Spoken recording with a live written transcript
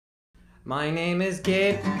My name is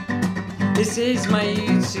Gabe. This is my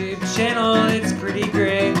YouTube channel. It's pretty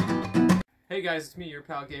great. Hey guys, it's me, your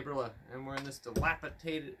pal Gabriella, and we're in this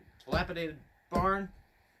dilapidated barn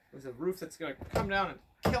with a roof that's gonna come down and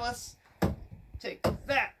kill us. Take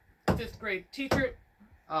that, 5th grade teacher.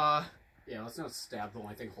 Yeah, let's not stab the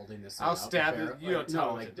only thing holding this. I'll stab it. You don't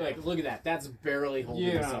tell me. Like, look at that. That's barely holding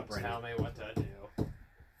You this don't up right tell now. me what to do.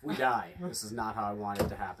 If we die, this is not how I want it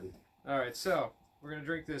to happen. All right, so we're gonna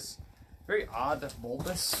drink this very odd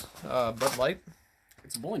bulbous Bud Light.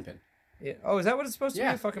 It's a bowling pin. Yeah. Oh, is that what it's supposed to be?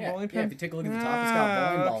 A fucking bowling pin? Yeah, if you take a look at the top, it's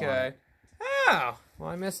got a bowling ball on it. Oh, well,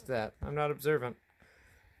 I missed that. I'm not observant.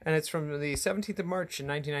 And it's from the 17th of March in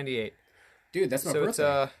 1998. Dude, that's my birthday.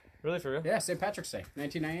 So it's, really for real? yeah, St. Patrick's Day,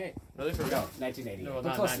 1998. Really for real? No, 1980. No, But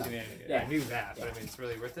not close enough. 1988. Yeah. I knew that, but Yeah. I mean, it's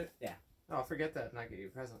really worth it? Yeah. Oh, I'll forget that and I get you a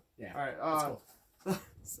present. Yeah. All right. That's cool.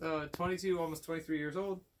 So, 22, almost 23 years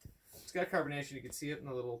old. It's got carbonation. You can see it in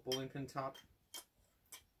the little bowling pin top.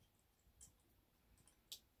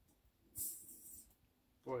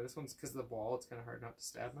 Boy, this one's because of the ball. It's kind of hard not to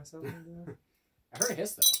stab myself. I heard a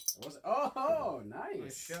hiss, though. It was, oh, nice.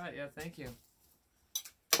 Nice shot. Yeah, thank you.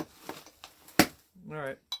 All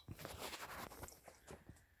right.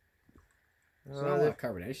 There's not a lot of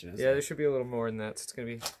carbonation, is Yeah, there should be a little more than that. So it's going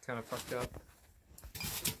to be kind of fucked up.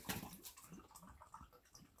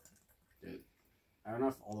 Dude, I don't know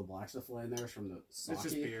if all the black stuff in there is from the sake. It's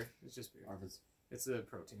just beer. It's just beer. Or if it's... It's the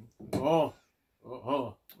protein. Oh,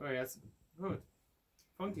 Oh, yeah, it's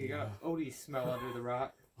funky. You got Odie smell under the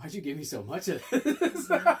rock. why'd you give me so much of It's this?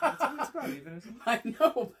 about even, isn't it? I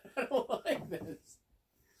know, but I don't like this.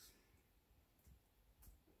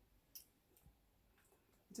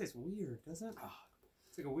 It tastes weird, doesn't it?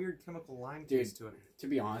 It's like a weird chemical lime Dude, taste to it. To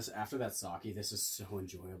be honest, after that sake, this is so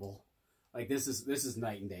enjoyable. Like this is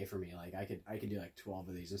night and day for me. Like I could do like 12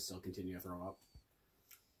 of these and still continue to throw up.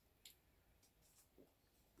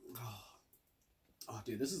 Oh,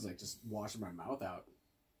 dude, this is like just washing my mouth out.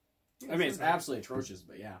 Yeah, I mean, it's absolutely atrocious,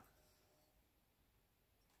 but yeah.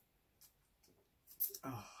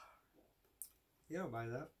 Oh, You don't buy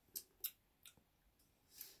that.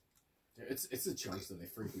 dude, it's the chunks that they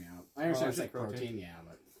freak me out. I understand it's it's like just protein, yeah,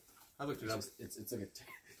 but I looked it it's up. just, it's like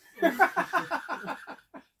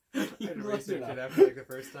I had to research it after like the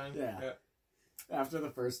first time. Yeah. After the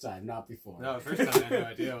first time, not before. No, the first time I had no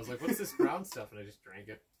idea. I was like, what's this brown stuff? And I just drank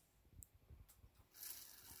it.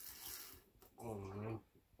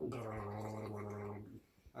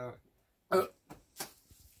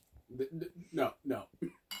 No.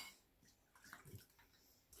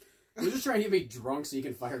 You're just trying to get me drunk so you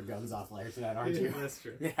can fire guns off later tonight, aren't you? That's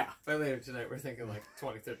true. Yeah. By later tonight, we're thinking like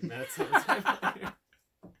 20, 30 minutes.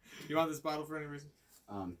 You want this bottle for any reason?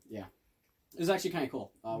 Yeah. It's actually kind of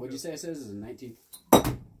cool. What'd you say it says? Is it 19?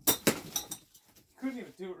 Couldn't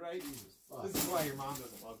even do it right. This is why your mom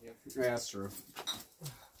doesn't love you. Yeah, that's true.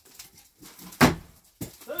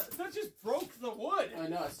 That just broke the wood. I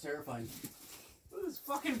know, it's terrifying. What is this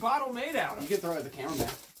fucking bottle made out You of? can throw it at the camera, man.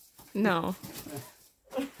 No.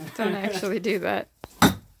 Don't actually do that.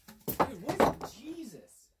 Dude, what? Jesus.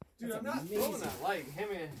 Dude, That's I'm not amazing. throwing that light. Hand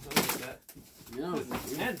me look at that. No. This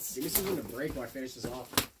is intense. Give me something to break while I finish this off.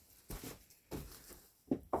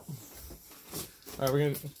 Alright, we're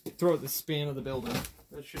gonna throw it the span of the building.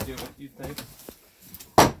 That should do it, you'd think.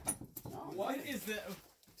 What is that?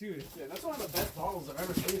 Dude, Yeah, that's one of the best bottles I've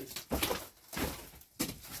ever seen.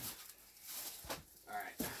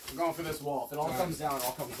 Alright, I'm going for this wall. If it all comes down, it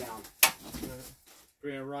all comes down.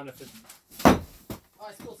 we're gonna run if it. Oh,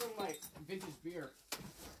 I spilled some of my vintage beer.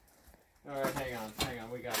 Alright, hang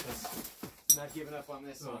on, we got this. Not giving up on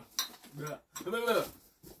this one.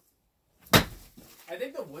 I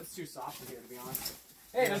think the wood's too soft in here, to be honest.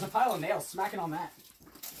 Hey, there's a pile of nails. Smack it on that.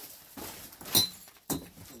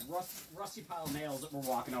 Rusty pile of nails that we're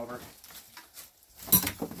walking over.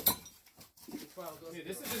 Dude,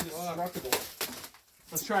 this is indestructible.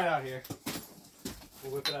 Let's try it out here.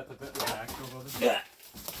 We'll whip it at the back.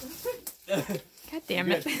 God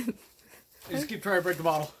damn it. Just keep trying to break the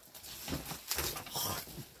bottle.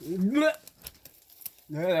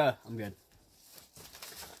 Yeah, I'm good.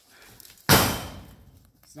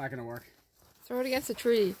 It's not gonna work. Throw it against a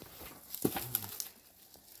tree.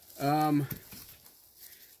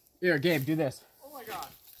 Here, Gabe, do this. Oh my god.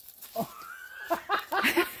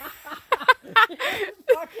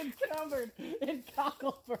 Fucking covered in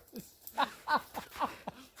cockleburrs.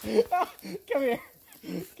 Come here.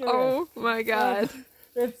 Oh my god.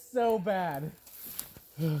 It's so bad.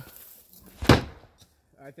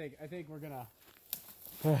 I think we're gonna.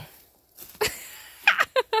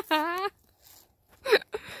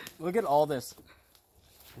 Look at all this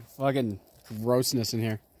fucking grossness in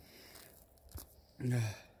here. This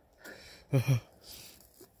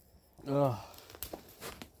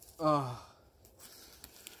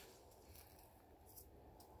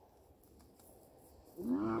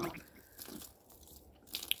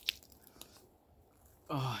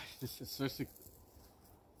is seriously.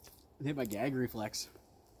 I hit my gag reflex.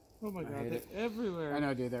 Oh my god, hate they're it. everywhere. I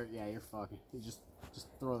know, dude. Yeah, you're fucking. You just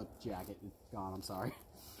throw the jacket. It's gone. I'm sorry.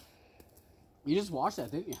 You just washed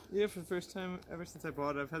that, didn't you? Yeah, for the first time ever since I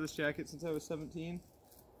bought it. I've had this jacket since I was 17.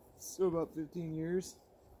 So about 15 years.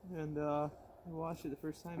 And I washed it the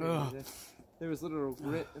first time. There was literal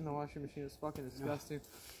grit in the washing machine. It was fucking disgusting.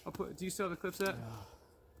 Do you still have the clip set?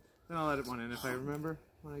 Then I'll edit one in if I remember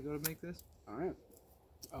when I go to make this. Alright.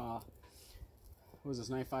 What was this,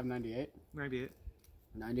 95, 98? 98.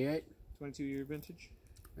 98? 22-year vintage.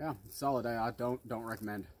 Yeah, solid. I don't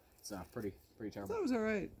recommend. It's pretty I terrible. thought it was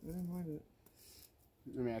alright. I didn't mind it.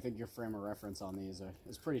 I mean, I think your frame of reference on these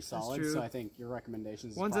is pretty solid, true. so I think your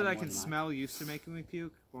recommendations. Ones is that I probably can more than smell used to making me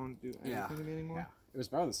puke won't do anything to me anymore. Yeah. It was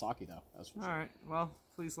better than sake, though. That's for sure. Alright, well,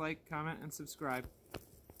 please like, comment, and subscribe.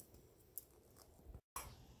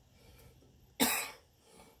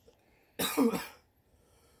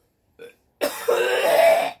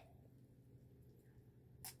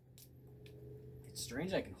 It's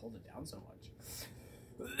strange I can hold it down so much.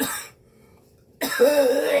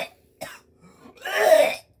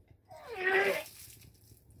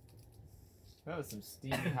 That was some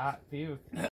steamy hot puke.